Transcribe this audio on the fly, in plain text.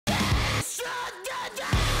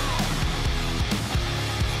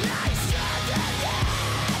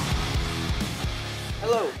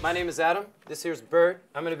Hello, my name is Adam. This here's Bert.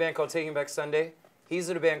 I'm in a band called Taking Back Sunday. He's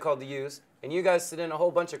in a band called The Used. And you guys sent in a whole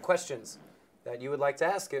bunch of questions that you would like to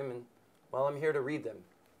ask him, and well, I'm here to read them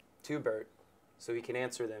to Bert so he can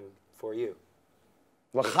answer them for you.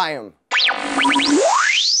 L'chaim.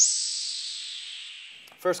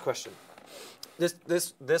 First question.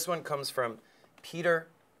 This one comes from Peter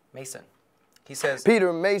Mason. He says,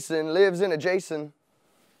 Peter Mason lives in a Jason.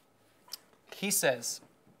 He says,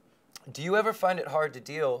 do you ever find it hard to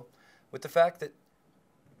deal with the fact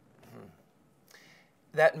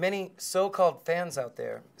that many so-called fans out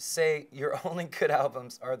there say your only good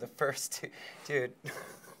albums are the first two? Dude,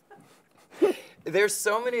 there's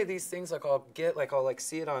so many of these things like I'll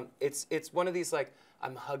see it on, it's one of these like,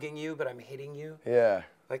 I'm hugging you, but I'm hitting you. Yeah.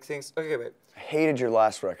 Like things, okay, wait. I hated your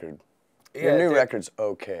last record. Your new record's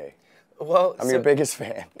okay. Well, I'm your biggest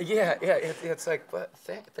fan. Yeah, it's like, but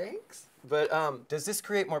thanks. But does this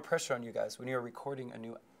create more pressure on you guys when you're recording a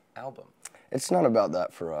new album? It's not about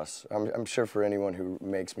that for us. I'm sure for anyone who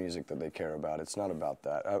makes music that they care about, it's not about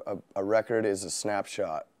that. A record is a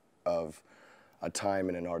snapshot of a time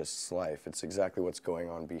in an artist's life. It's exactly what's going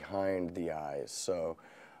on behind the eyes. So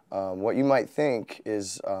what you might think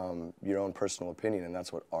is your own personal opinion, and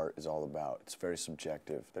that's what art is all about. It's very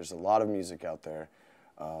subjective. There's a lot of music out there.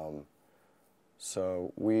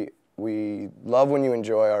 So we love when you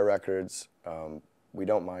enjoy our records. We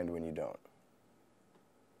don't mind when you don't.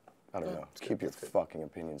 I don't know. Keep your fucking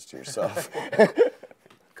opinions to yourself.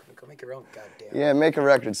 Go make your own goddamn. Yeah, make a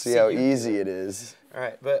record. See how easy it is. All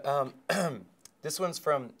right, but this one's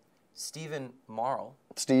from Stephen Marl.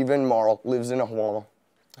 Stephen Marl lives in a hall.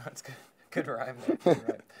 That's good. Good rhyme there. Good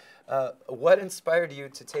rhyme. What inspired you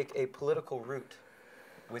to take a political route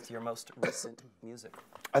with your most recent music?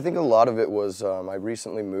 I think a lot of it was I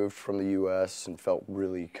recently moved from the U.S. and felt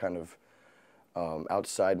really kind of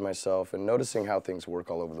outside myself and noticing how things work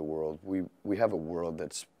all over the world. We have a world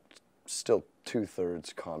that's still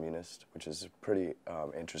 2/3 communist, which is pretty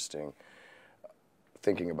interesting,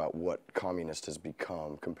 thinking about what communist has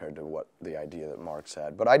become compared to what the idea that Marx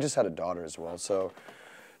had. But I just had a daughter as well, so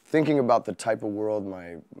thinking about the type of world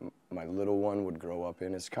my little one would grow up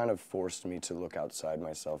in has kind of forced me to look outside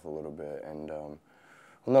myself a little bit. And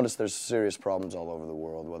we'll notice there's serious problems all over the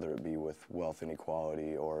world, whether it be with wealth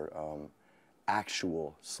inequality or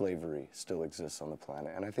actual slavery still exists on the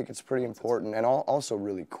planet. And I think it's pretty important and also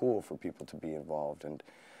really cool for people to be involved and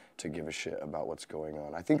to give a shit about what's going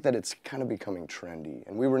on. I think that it's kind of becoming trendy,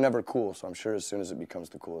 and we were never cool, so I'm sure as soon as it becomes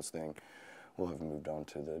the coolest thing, we'll have moved on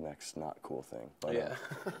to the next not cool thing. But yeah.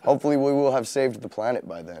 Hopefully we will have saved the planet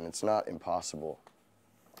by then. It's not impossible.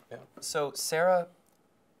 Yeah. So Sarah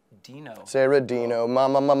Dino. Sarah Dino,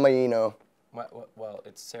 Mamma. Well,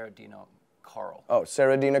 it's Sarah Dino Carl. Oh,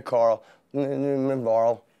 Sarah Dino Carl.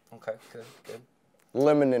 Varl. Okay, good.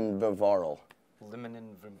 Lemon Varl.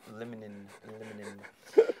 Lemon.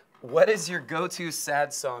 What is your go-to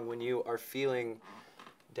sad song when you are feeling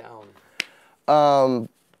down? A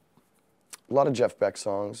lot of Jeff Beck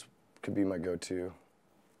songs could be my go-to,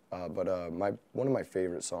 but one of my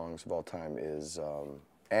favorite songs of all time is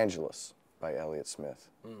Angelus by Elliott Smith.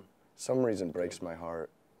 Some reason breaks my heart.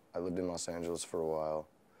 I lived in Los Angeles for a while.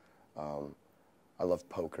 I love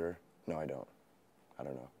poker. No, I don't. I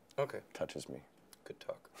don't know. Okay. Touches me. Good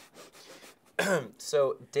talk.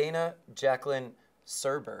 So Dana Jacqueline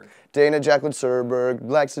Serberg. Dana Jacqueline Serberg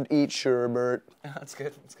likes to eat sherbet. That's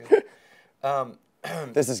good. That's good.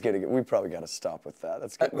 This is getting, we probably got to stop with that.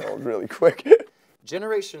 That's getting old really quick.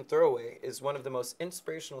 Generation Throwaway is one of the most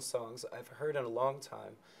inspirational songs I've heard in a long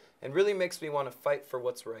time and really makes me want to fight for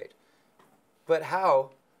what's right. But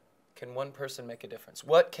how can one person make a difference?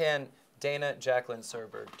 What can Dana Jacqueline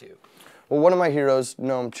Serberg do? Well, one of my heroes,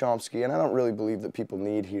 Noam Chomsky, and I don't really believe that people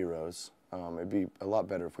need heroes. It'd be a lot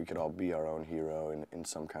better if we could all be our own hero and in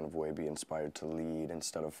some kind of way be inspired to lead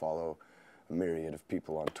instead of follow a myriad of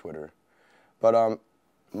people on Twitter. But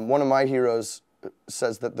one of my heroes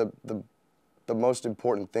says that the most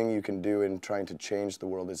important thing you can do in trying to change the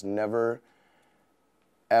world is never,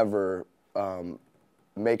 ever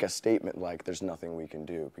make a statement like there's nothing we can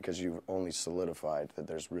do, because you've only solidified that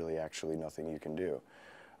there's really actually nothing you can do.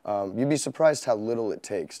 You'd be surprised how little it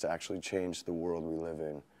takes to actually change the world we live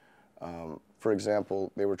in. For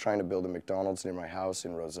example, they were trying to build a McDonald's near my house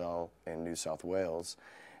in Rozelle in New South Wales,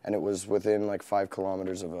 and it was within like 5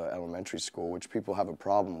 kilometers of an elementary school, which people have a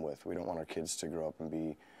problem with. We don't want our kids to grow up and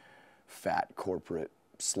be fat corporate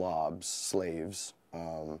slobs, slaves.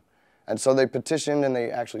 And so they petitioned and they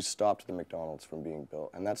actually stopped the McDonald's from being built.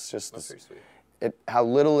 And that's just, That's pretty sweet. how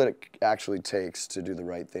little it actually takes to do the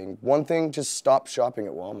right thing. One thing, just stop shopping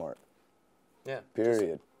at Walmart. Yeah.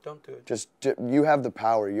 Period. Don't do it. Just you have the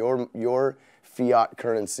power. Your fiat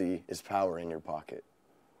currency is power in your pocket.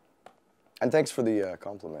 And thanks for the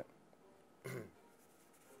compliment.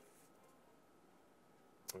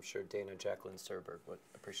 I'm sure Dana Jacqueline Serberg would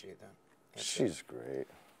appreciate that. She's great.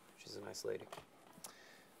 She's a nice lady.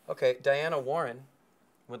 Okay, Diana Warren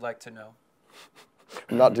would like to know.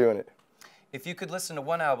 I'm not doing it. If you could listen to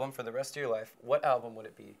one album for the rest of your life, what album would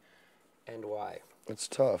it be and why? It's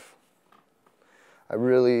tough. I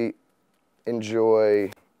really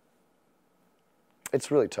enjoy... It's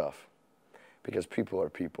really tough because people are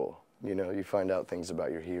people. You know, you find out things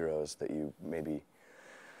about your heroes that you maybe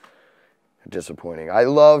are disappointing. I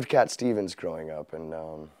loved Cat Stevens growing up, and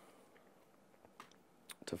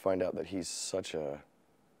to find out that he's such a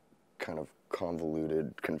kind of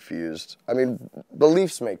convoluted, confused... I mean,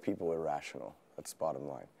 beliefs make people irrational. That's the bottom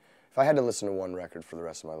line. If I had to listen to one record for the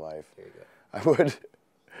rest of my life, There you go. I would...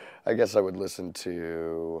 I guess I would listen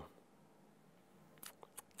to...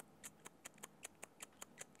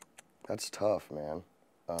 That's tough, man.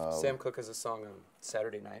 Sam Cooke has a song on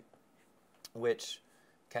Saturday Night, which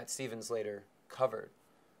Cat Stevens later covered,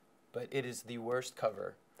 but it is the worst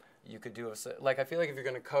cover you could do. Like, I feel like if you're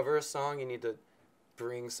going to cover a song, you need to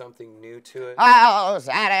bring something new to it. Oh,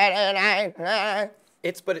 Saturday night.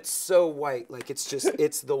 But it's so white. Like,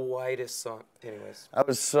 it's the whitest song. Anyways. I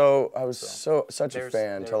was such a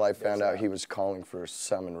fan until I found out he was calling for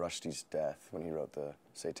Salman Rushdie's death when he wrote the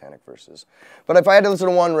Satanic Verses. But if I had to listen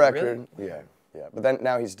to one record, Really? yeah. But then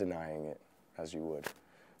now he's denying it, as you would.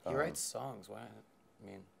 He writes songs. Why? I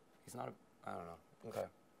mean, he's not a... I don't know. Okay.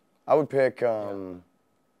 I would pick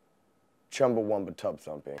Chumbawamba Tub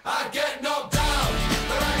Thumping. I get knocked down,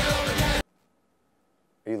 but I get up again.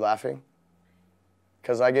 Are you laughing?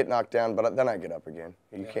 Because I get knocked down, but then I get up again.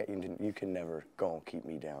 You can never go and keep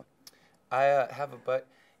me down. I have a but.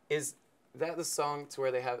 Is that the song to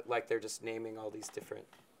where they have, like, they're just naming all these different...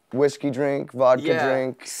 Whiskey drink, vodka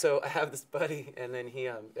drink. So I have this buddy, and then he,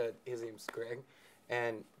 his name's Greg,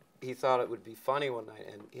 and he thought it would be funny one night,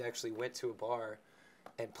 and he actually went to a bar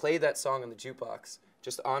and played that song on the jukebox,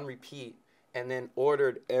 just on repeat, and then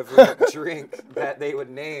ordered every drink that they would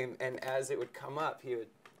name, and as it would come up, he would...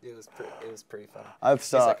 It was pretty fun.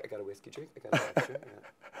 He's like, I got a whiskey drink. I got a vodka drink.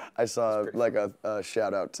 Yeah. I saw like a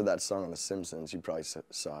shout out to that song on The Simpsons. You probably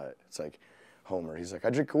saw it. It's like Homer. He's like, I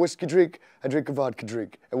drink a whiskey drink, I drink a vodka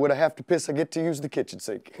drink, and when I have to piss, I get to use the kitchen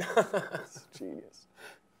sink. It's genius.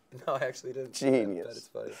 No, I actually didn't. Genius. That is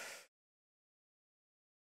funny.